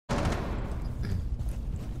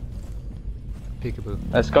Peekaboo.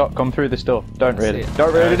 Scott, come through this door. Don't really. it.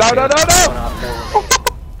 Don't really. No, no, no, no!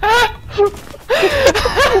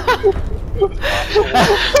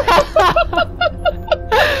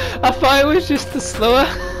 I thought it was just the slower.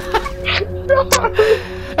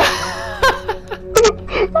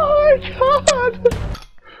 Oh my god!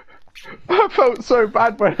 I felt so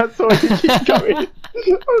bad when I saw you keep going. I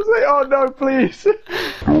was like, oh no, please.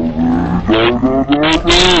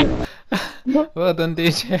 Well done,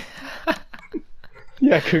 DJ.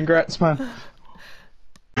 Yeah, congrats, man.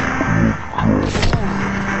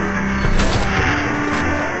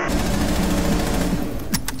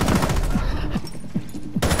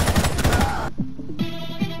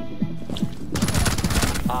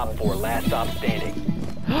 Op 4, last stop standing.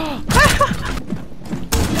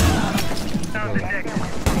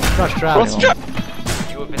 Cross trap.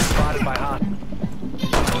 You have been spotted by hostiles.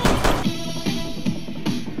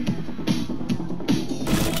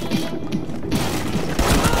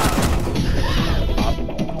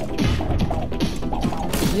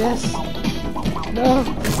 Yes. No.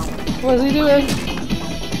 What is he doing?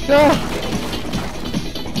 Go.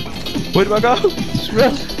 Where do I go? Just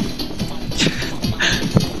run.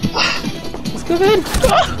 Let's go in.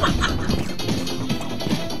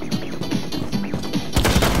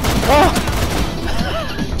 Oh.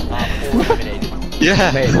 Op 4 eliminated.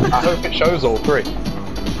 Yeah! Mate, I hope it shows all three.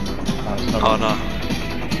 Oh no.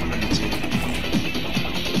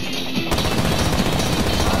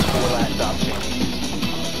 Op 4, last stop standing.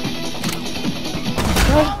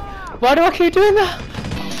 Oh. Why do I keep doing that?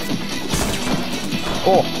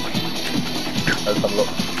 Oh! Let's have a look.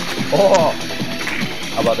 Oh!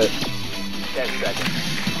 How about this? 10 seconds.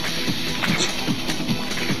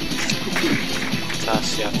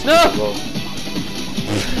 Task, you have to No! do the roll.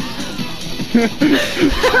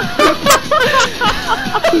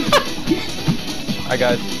 Hi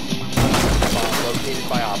guys. Bomb located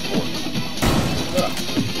by Op 4.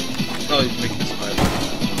 Oh, he's making this fire.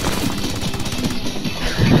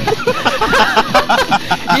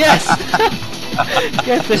 Yes!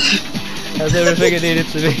 Yes! That's everything it needed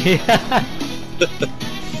to be.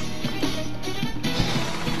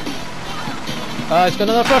 Oh, it's got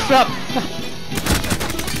another frost trap!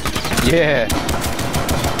 Yeah.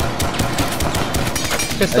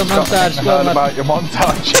 Pistol Scott, montage, I go heard on, about your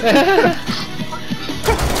montage.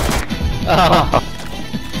 Oh.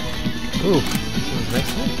 Ooh, someone's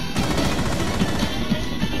next to me.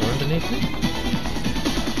 Or underneath me?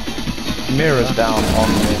 Mirrors down on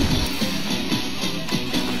me.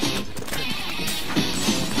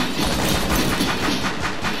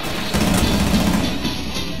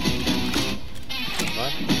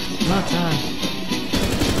 Montage.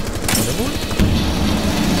 Another one?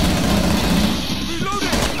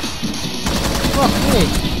 Fuck me!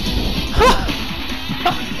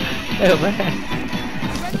 Oh man!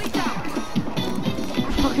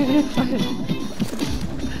 Fucking hit.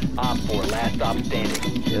 Op 4, last stop standing.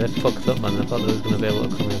 Yeah, they fucked up, man. I thought they was gonna be able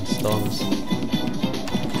to come in storms.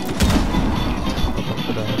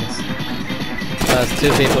 There's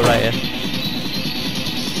two people right here.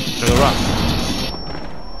 There's a rat.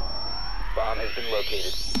 Bomb has been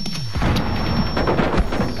located.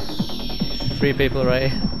 Three people right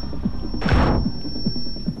here.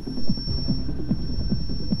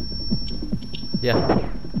 Yeah.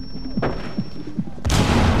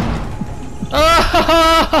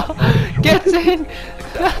 Oh! Get in!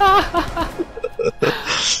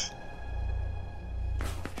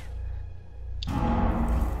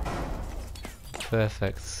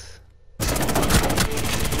 Perfect. Let's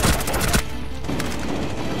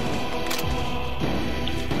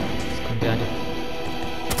come behind you.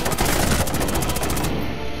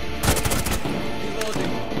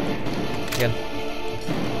 Again.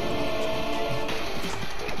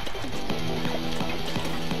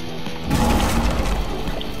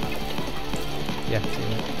 Yeah, see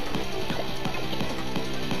that.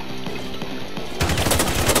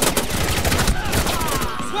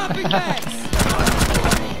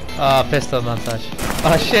 Oh, pistol montage.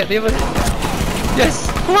 Oh shit, the other.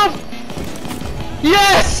 Yes! Come on!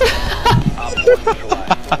 Yes! Op 4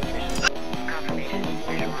 neutralized.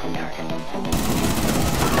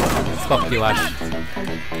 Fuck you, Ash.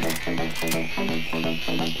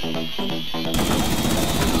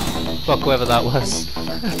 Fuck whoever that was.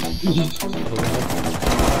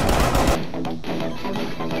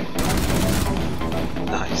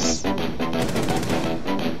 Nice.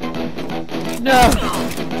 No!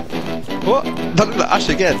 What? That looked like Ash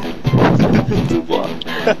again. What?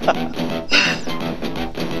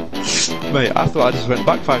 Mate, I thought I just went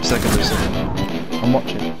back 5 seconds or something. I'm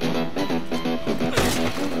watching.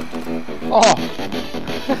 Oh!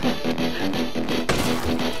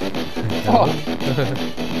 Oh.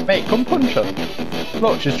 Mate, come punch her.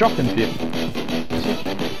 Look, she's dropping for you.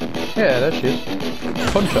 Yeah, there she is.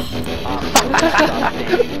 Punch her.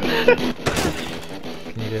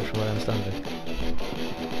 Can you do it from where I'm standing?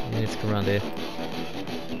 You need to come around here.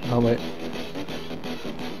 Oh, wait.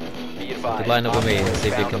 Be You advised, line up with me and see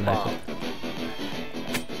if you found can the make bomb.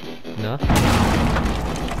 it. No?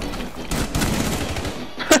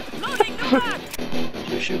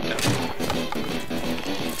 You shoot them.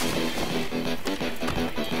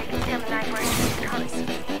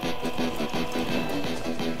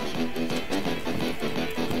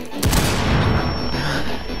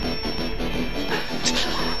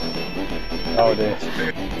 Oh dear.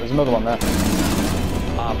 There's another one there.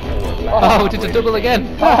 Op 4, Oh, did a double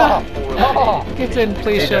again! Oh. Get in,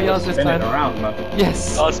 please show yours this time. Around, man.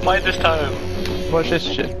 Yes! Oh, it's mine this time. Watch this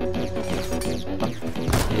shit.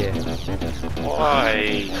 Yeah.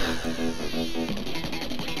 Why?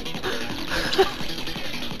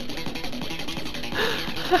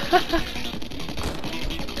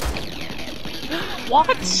 What?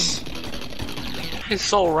 It's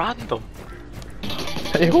so random.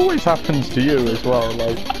 It always happens to you as well,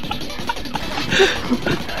 like.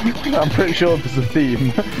 I'm pretty sure there's a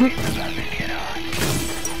theme.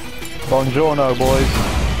 Buongiorno, boys.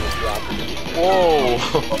 Whoa.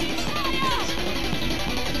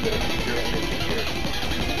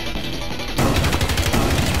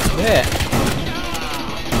 Yeah!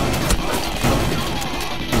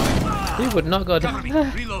 He would not go down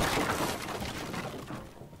there.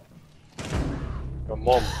 Your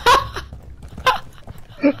mom.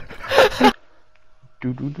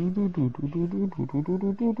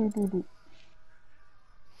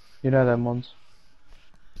 You know them ones.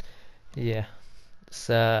 Yeah. It's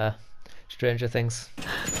Stranger Things.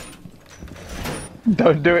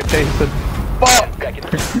 Don't do it, Jason. Fuck! seconds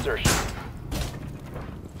to insertion.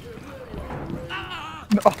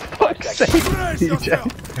 Oh, fuck's sake, DJ.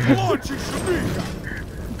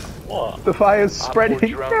 What? The fire's Op 4 spreading.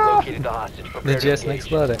 drone Ah. located the hostage. Prepare Did to Jason engage.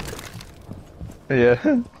 explode it?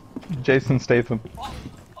 Yeah. Jason Statham.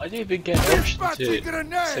 I didn't even get an option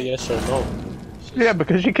to say yes or no. Yeah,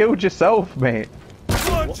 because you killed yourself, mate.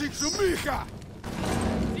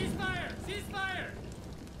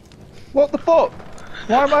 What the fuck?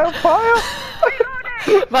 Why am I on fire?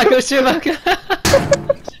 Michael Schumacher!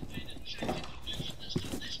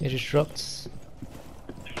 He just dropped.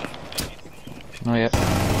 Oh yeah.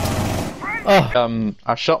 Oh!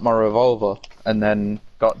 I shot my revolver and then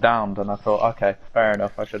got downed, and I thought, okay, fair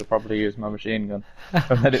enough. I should have probably used my machine gun.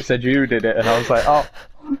 And then it said you did it, and I was like, oh,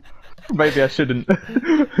 maybe I shouldn't.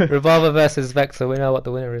 Revolver versus Vector, we know what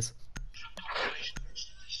the winner is.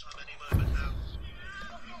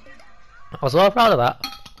 I was well proud of that.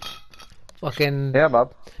 Fucking Yeah,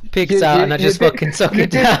 bub. pigs out and I just fucking took you it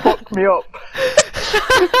did down. fuck me up.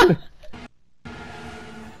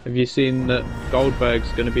 Have you seen that Goldberg's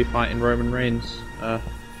going to be fighting Roman Reigns,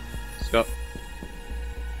 Scott?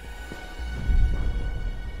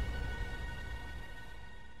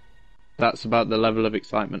 That's about the level of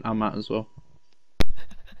excitement I'm at as well.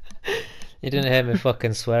 You didn't hear me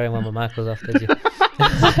fucking swearing when my mic was off, did you?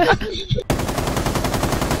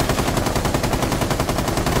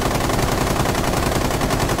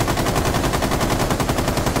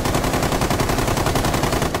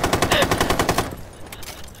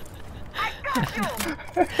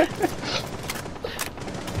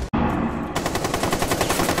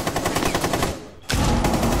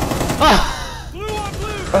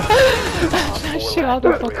 Shit, I'll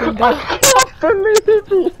go fucking die. I can't believe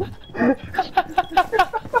it!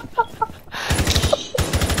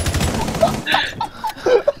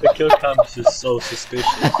 The kill cams is so suspicious.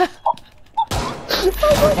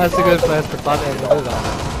 That's a good place to plant it to do that.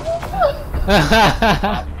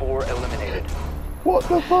 Op 4 eliminated. What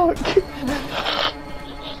the fuck?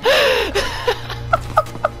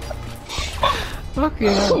 Fucking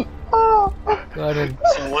hell. Oh. Go on in.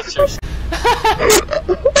 So what's your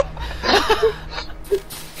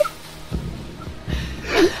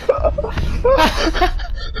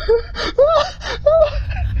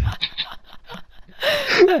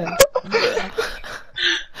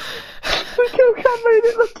The kill cam made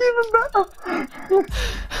it look even better.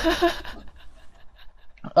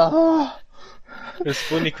 Ah. It's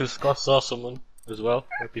funny because Scott saw someone as well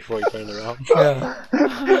right before he turned around. Yeah.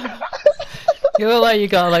 You look like you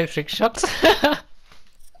got electric shocks.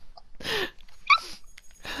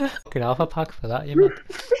 Fucking alpha pack for that, you man.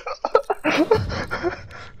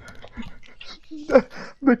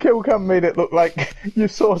 The kill cam made it look like you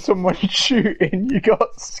saw someone shooting, you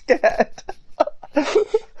got scared. And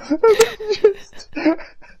then just...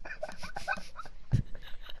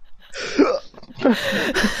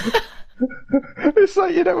 It's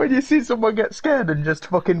like, you know, when you see someone get scared and just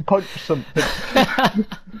fucking punch something.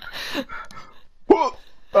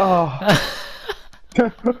 Oh.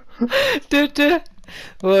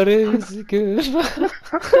 What is good?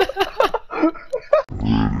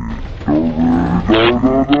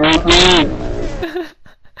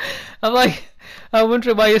 I'm like, I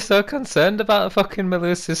wonder why you're so concerned about fucking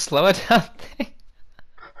Melusa's slower down thing.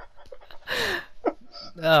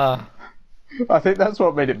 Oh. I think that's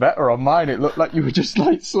what made it better on mine. It looked like you were just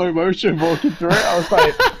like slow motion walking through it. I was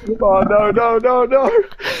like, oh no.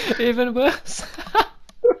 Even worse.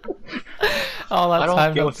 All that I don't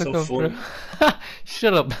time get not what's to so come funny. through.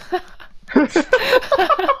 Shut up.